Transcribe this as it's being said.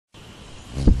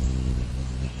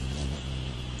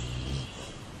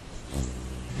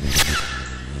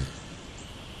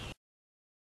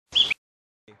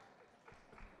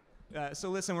So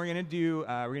listen, we're gonna do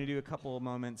a couple of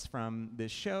moments from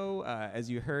this show. As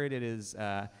you heard, it is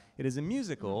a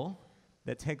musical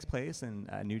that takes place in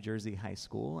New Jersey high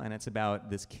school, and it's about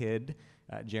this kid,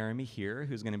 Jeremy here,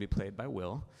 who's going to be played by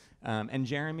Will. And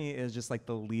Jeremy is just like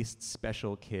the least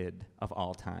special kid of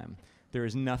all time. There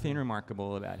is nothing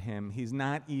remarkable about him. He's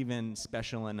not even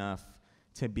special enough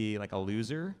to be like a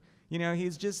loser. You know,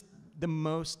 he's just the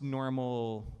most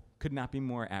normal, could not be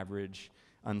more average,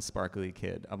 unsparkly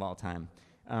kid of all time.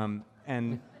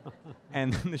 And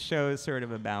the show is sort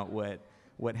of about what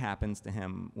happens to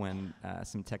him when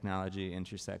some technology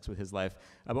intersects with his life.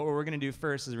 But what we're going to do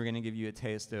first is we're going to give you a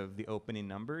taste of the opening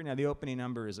number. Now, the opening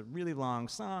number is a really long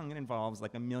song. It involves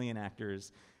like 1 million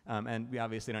actors, and we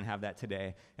obviously don't have that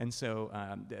today. And so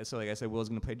like I said, Will's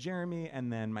going to play Jeremy,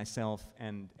 and then myself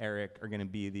and Eric are going to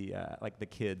be the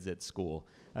kids at school.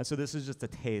 So this is just a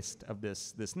taste of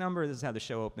this number. This is how the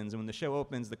show opens. And when the show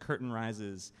opens, the curtain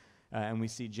rises, and we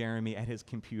see Jeremy at his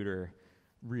computer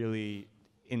really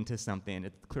into something.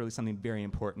 It's clearly something very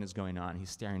important is going on. He's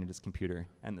staring at his computer,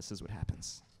 and this is what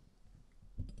happens.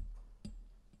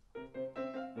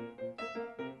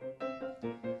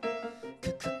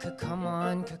 Come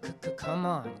on, come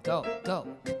on, go,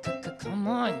 come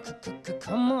on,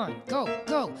 come on,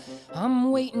 go.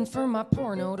 I'm waiting for my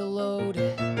porno to load.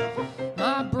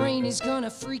 My brain is gonna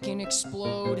freaking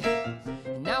explode.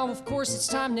 And now, of course, it's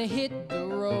time to hit the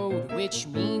road, which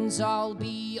means I'll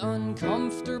be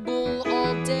uncomfortable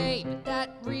all day. But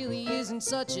that really isn't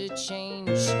such a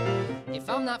change. If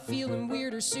I'm not feeling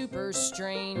weird or super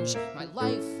strange, my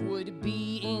life would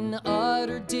be in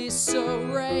utter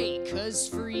disarray, 'cause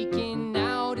freaking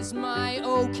out is my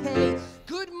okay.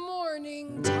 Good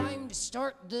morning, time to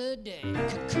start the day.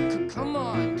 Come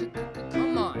on,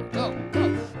 go.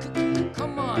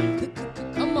 Come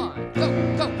on,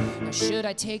 go. Now should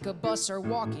I take a bus or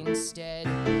walk instead?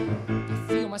 I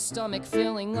feel my stomach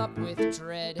filling up with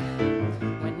dread.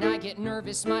 When I get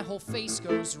nervous, my whole face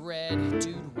goes red.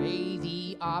 Dude, weigh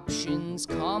the options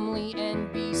calmly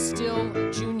and be still.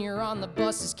 Junior on the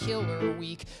bus is killer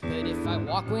weak, but if I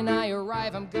walk when I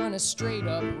arrive, I'm gonna straight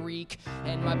up reek.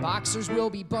 And my boxers will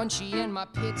be bunchy and my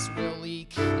pits will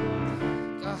leak.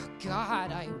 Oh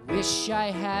God, I wish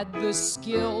I had the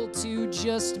skill to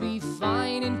just be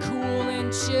fine and cool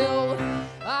and chill.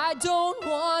 I don't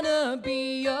wanna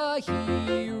be a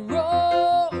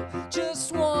hero,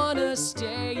 just wanna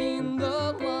stay in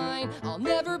the line. I'll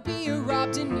never be a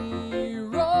Rob De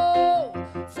Niro.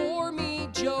 For me,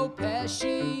 Joe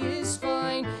Pesci is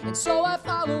fine. And so I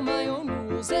follow my own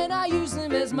rules, and I use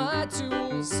them as my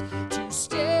tools to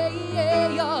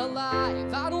stay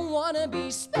alive. I don't wanna be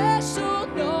special,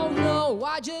 no,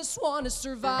 I just wanna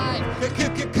survive.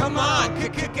 Come on,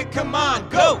 come on,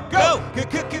 go.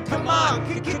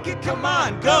 Come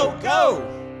on, go.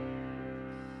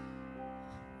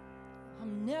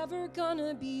 I'm never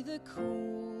gonna be the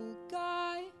cool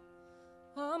guy.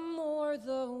 I'm more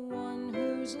the one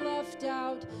who's left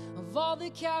out of all the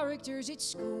characters at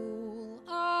school.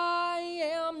 I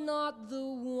am not the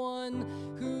one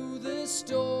who the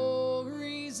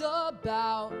story's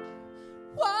about.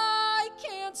 Why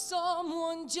can't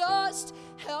someone just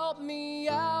help me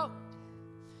out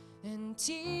and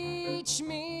teach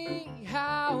me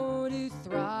how to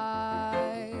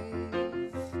thrive?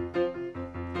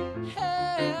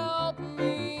 Help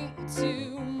me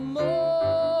to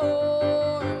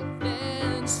more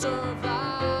than survive.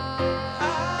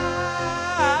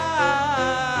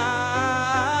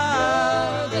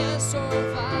 More than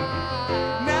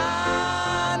survive.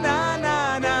 Na na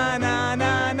na na na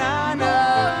na na na.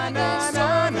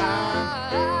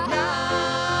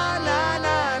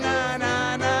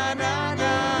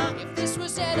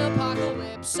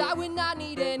 I would not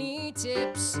need any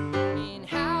tips in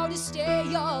how to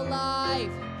stay alive.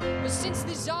 But since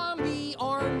the zombie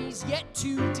army's yet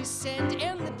to descend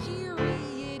and the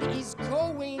period is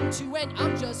going to end,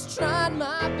 I'm just trying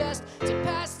my best to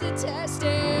pass the test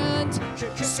and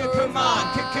Come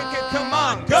on, come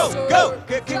on, go. Come on,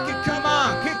 come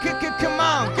on,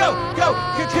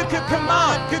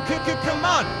 go. Come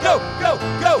on,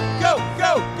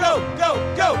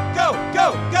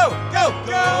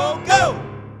 go.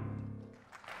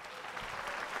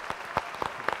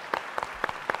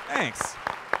 Thanks.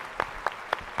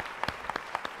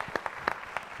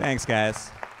 Thanks,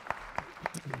 guys.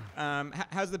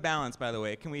 How's the balance, by the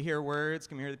way? Can we hear words?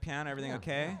 Can we hear the piano? Everything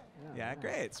okay? Yeah,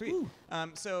 great, sweet.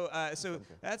 So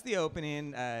that's the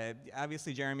opening.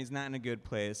 Obviously, Jeremy's not in a good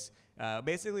place.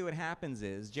 Basically, what happens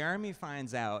is Jeremy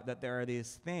finds out that there are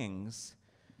these things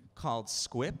called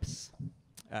squips.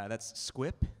 That's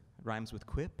squip, rhymes with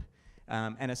quip.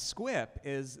 And a SQUIP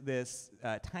is this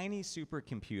tiny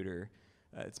supercomputer.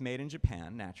 It's made in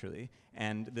Japan, naturally,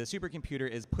 and the supercomputer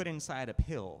is put inside a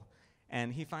pill.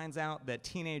 And he finds out that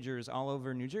teenagers all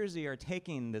over New Jersey are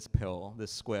taking this pill,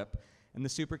 this SQUIP, and the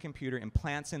supercomputer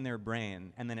implants in their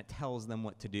brain, and then it tells them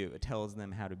what to do. It tells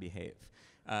them how to behave.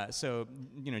 So,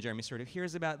 Jeremy sort of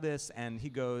hears about this, and he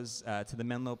goes to the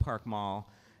Menlo Park Mall,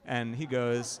 and he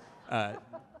goes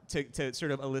to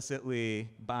sort of illicitly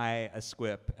buy a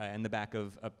SQUIP in the back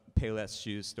of a Payless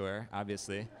shoe store,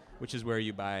 obviously, which is where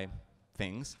you buy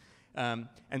things. And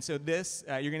so this,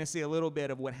 you're going to see a little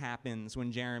bit of what happens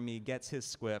when Jeremy gets his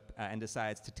SQUIP and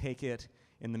decides to take it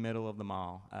in the middle of the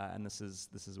mall. And this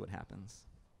is what happens.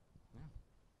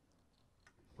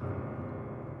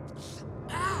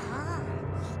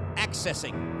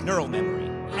 Accessing neural memory.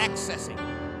 Accessing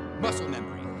muscle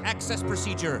memory. Access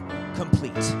procedure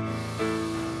complete.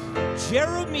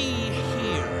 Jeremy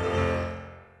here.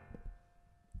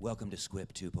 Welcome to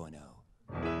SQUIP 2.0.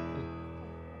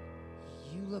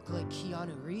 You look like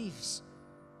Keanu Reeves.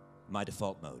 My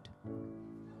default mode.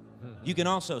 You can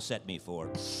also set me for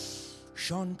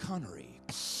Sean Connery,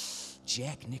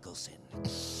 Jack Nicholson,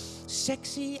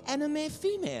 sexy anime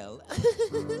female.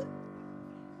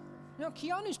 No,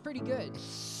 Keanu's pretty good.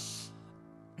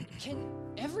 Can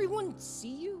everyone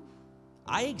see you?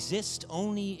 I exist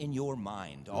only in your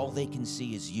mind. All they can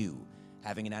see is you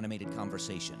having an animated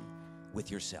conversation with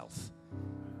yourself.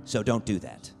 So don't do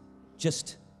that.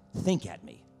 Just think at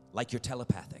me like you're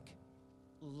telepathic.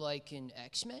 Like in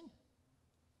X-Men?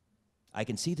 I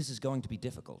can see this is going to be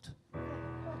difficult.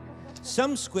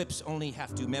 Some SQUIPs only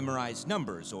have to memorize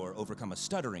numbers or overcome a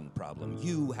stuttering problem.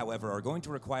 You, however, are going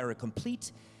to require a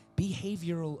complete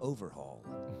behavioral overhaul.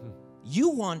 You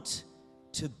want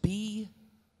to be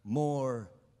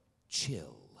more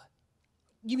chill.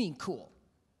 You mean cool?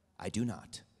 I do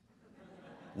not.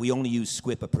 We only use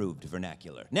SQUIP-approved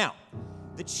vernacular. Now,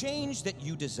 the change that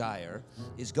you desire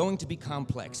is going to be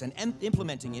complex, and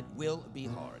implementing it will be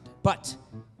hard. But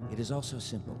it is also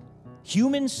simple.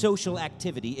 Human social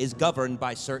activity is governed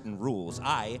by certain rules.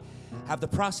 I have the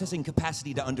processing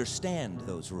capacity to understand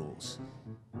those rules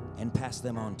and pass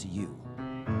them on to you.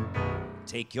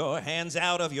 Take your hands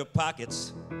out of your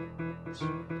pockets.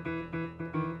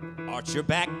 Arch your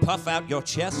back, puff out your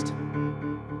chest.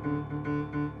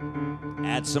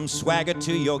 Add some swagger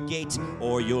to your gait,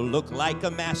 or you'll look like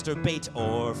a masturbate,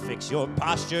 or fix your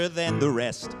posture, then the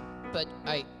rest. But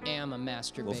I am a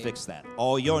masturbate. We'll fix that.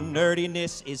 All your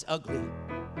nerdiness is ugly.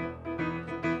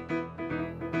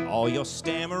 All your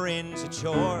stammering's a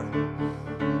chore.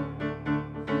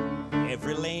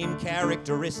 Every lame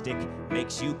characteristic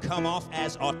makes you come off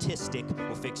as autistic.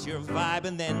 We'll fix your vibe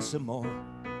and then some more.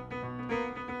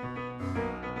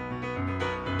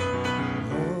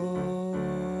 Oh,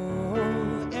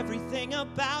 everything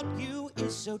about you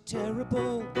is so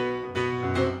terrible.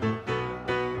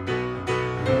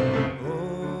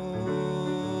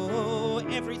 Oh,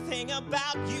 everything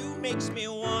about you makes me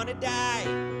want to die.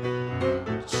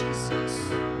 Jesus.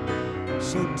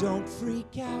 So don't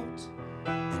freak out.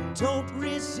 Don't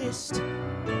resist,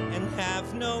 and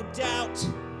have no doubt,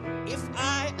 if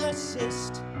I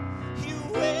assist, you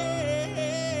will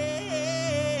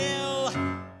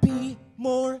be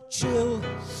more chill.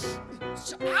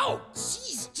 Ow!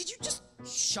 Jeez, did you just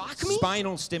shock me?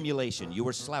 Spinal stimulation. You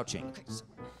were slouching.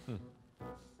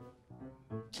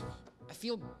 Okay, I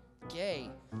feel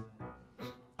gay.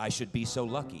 I should be so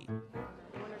lucky.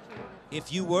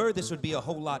 If you were, this would be a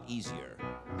whole lot easier.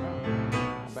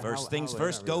 First things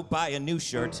first, go buy a new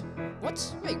shirt.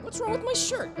 What's wrong with my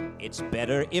shirt? It's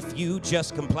better if you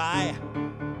just comply.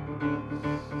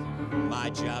 My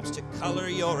job's to color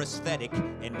your aesthetic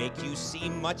and make you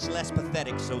seem much less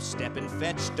pathetic. So step and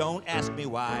fetch, don't ask me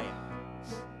why.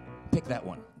 Pick that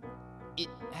one. It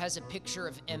has a picture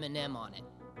of Eminem on it.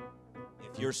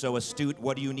 If you're so astute,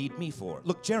 what do you need me for?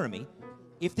 Look, Jeremy,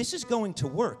 if this is going to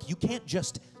work, you can't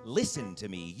just listen to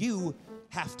me. You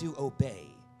have to obey.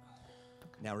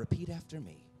 Now repeat after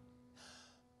me.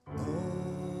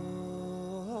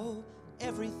 Oh,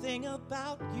 everything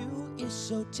about you is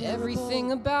so terrible.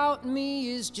 Everything about me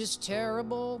is just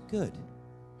terrible. Good.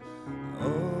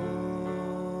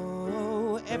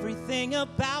 Oh, everything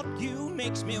about you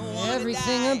makes me want to die.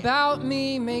 Everything about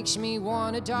me makes me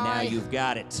want to die. Now you've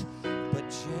got it. But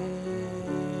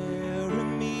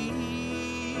Jeremy,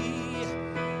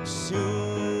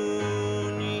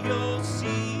 soon you'll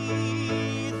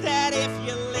see that if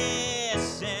you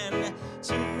listen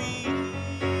to me,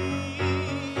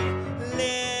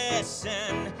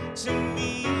 listen to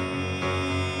me,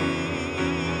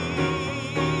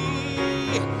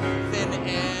 then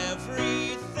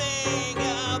everything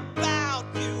about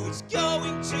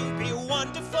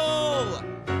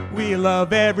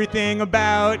love everything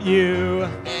about you.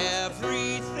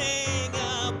 Everything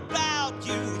about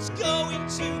you is going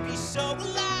to be so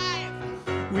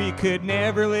alive. We could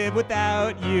never live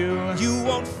without you. You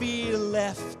won't feel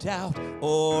left out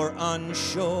or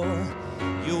unsure.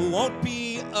 You won't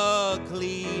be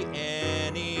ugly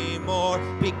anymore,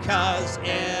 because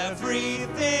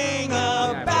everything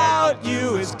about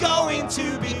you is going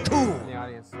to be cool The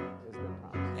audience is no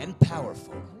problem. and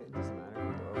powerful It doesn't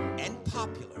matter. and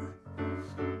popular.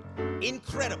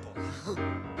 Incredible.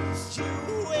 You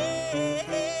will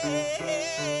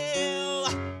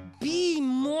Be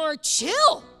more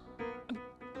chill.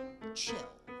 chill.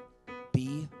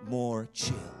 Be more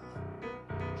chill.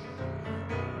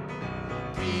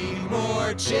 Be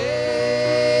more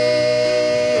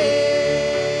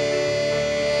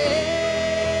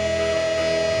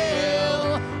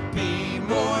chill. Be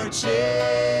more chill.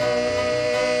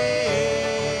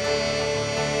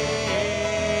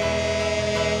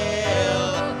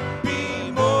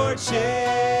 Be more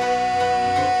chill.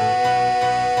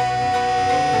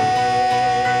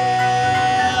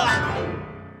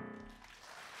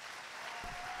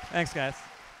 Thanks, guys.